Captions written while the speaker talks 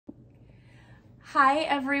Hi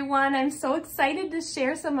everyone, I'm so excited to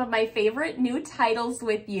share some of my favorite new titles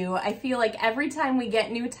with you. I feel like every time we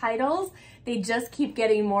get new titles, they just keep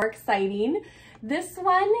getting more exciting. This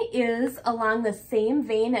one is along the same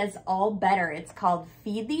vein as All Better. It's called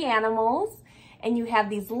Feed the Animals, and you have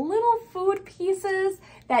these little food pieces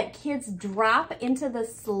that kids drop into the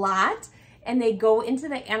slot and they go into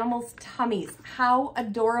the animals' tummies. How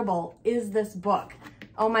adorable is this book?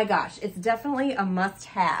 Oh my gosh, it's definitely a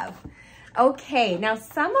must-have. Okay, now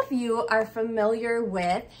some of you are familiar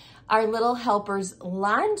with our Little Helpers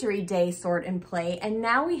Laundry Day Sort and Play, and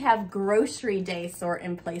now we have Grocery Day Sort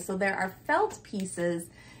and Play. So there are felt pieces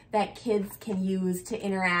that kids can use to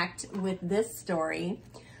interact with this story.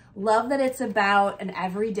 Love that it's about an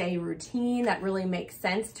everyday routine that really makes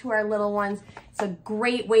sense to our little ones. It's a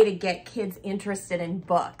great way to get kids interested in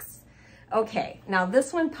books. Okay, now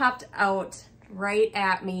this one popped out right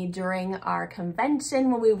at me during our convention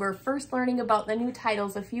when we were first learning about the new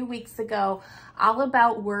titles a few weeks ago, all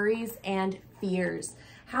about worries and fears.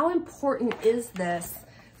 How important is this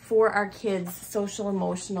for our kids' social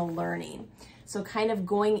emotional learning? So kind of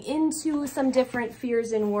going into some different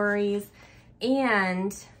fears and worries,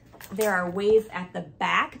 and there are ways at the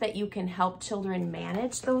back that you can help children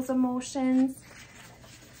manage those emotions.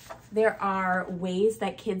 There are ways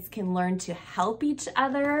that kids can learn to help each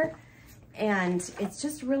other. And it's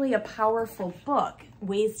just really a powerful book.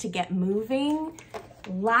 Ways to get moving.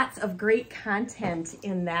 Lots of great content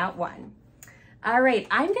in that one. All right,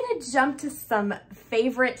 I'm gonna jump to some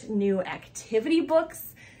favorite new activity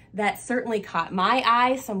books that certainly caught my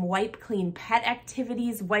eye. Some Wipe Clean Pet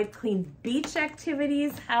activities, Wipe Clean Beach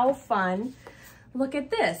activities. How fun. Look at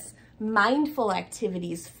this. Mindful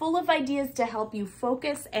activities, full of ideas to help you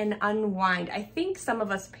focus and unwind. I think some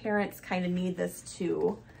of us parents kind of need this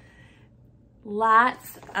too.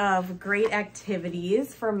 Lots of great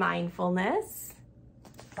activities for mindfulness.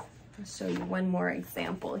 I'll show you one more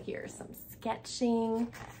example here, some sketching.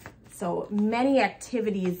 So many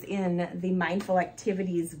activities in the Mindful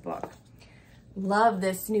Activities book. Love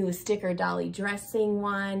this new sticker dolly dressing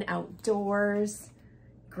one, outdoors.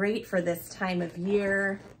 Great for this time of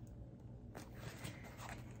year.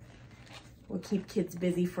 Will keep kids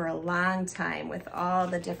busy for a long time with all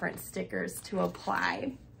the different stickers to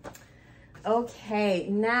apply. Okay,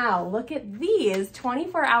 now look at these,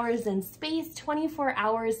 24 hours in space, 24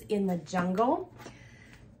 hours in the jungle.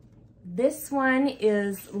 This one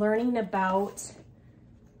is learning about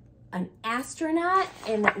an astronaut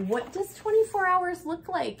and what does 24 hours look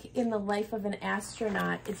like in the life of an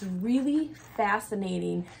astronaut. It's really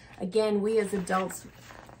fascinating. Again, we as adults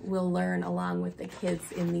will learn along with the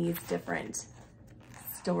kids in these different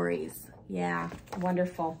stories. Yeah,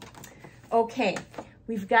 wonderful. Okay.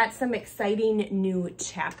 We've got some exciting new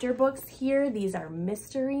chapter books here. These are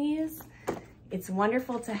mysteries. It's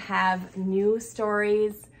wonderful to have new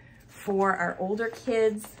stories for our older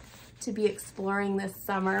kids to be exploring this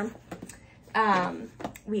summer.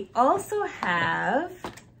 We also have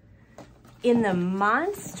in the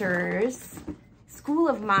Monsters, School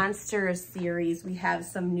of Monsters series, we have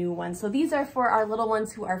some new ones. So these are for our little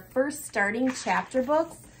ones who are first starting chapter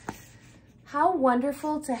books. How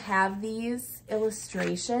wonderful to have these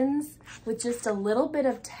illustrations with just a little bit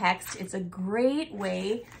of text. It's a great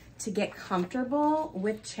way to get comfortable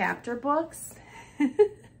with chapter books.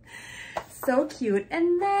 So cute.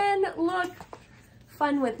 And then look,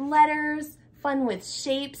 fun with letters, fun with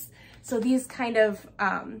shapes. So these kind of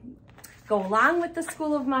go along with the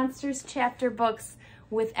School of Monsters chapter books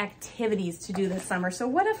with activities to do this summer. So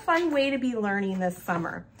what a fun way to be learning this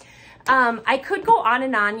summer. I could go on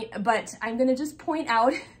and on, but I'm going to just point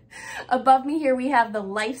out above me here, we have the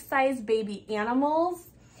life-size baby animals,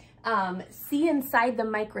 See Inside the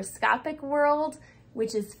Microscopic World,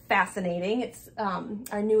 which is fascinating. It's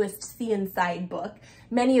our newest See Inside book.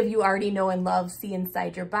 Many of you already know and love See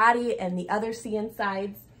Inside Your Body and the other See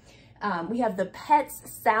Insides. We have the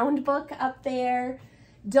Pets sound book up there.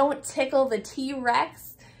 Don't Tickle the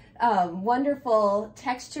T-Rex, wonderful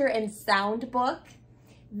texture and sound book.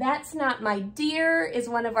 That's Not My Dear is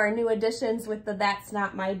one of our new additions with the That's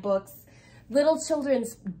Not My books. Little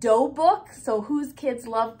Children's Dough book, so whose kids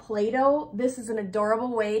love Play-Doh? This is an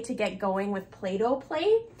adorable way to get going with Play-Doh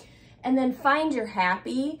play. And then Find Your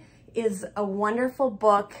Happy is a wonderful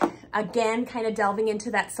book, again, kind of delving into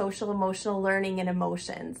that social emotional learning and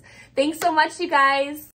emotions. Thanks so much, you guys.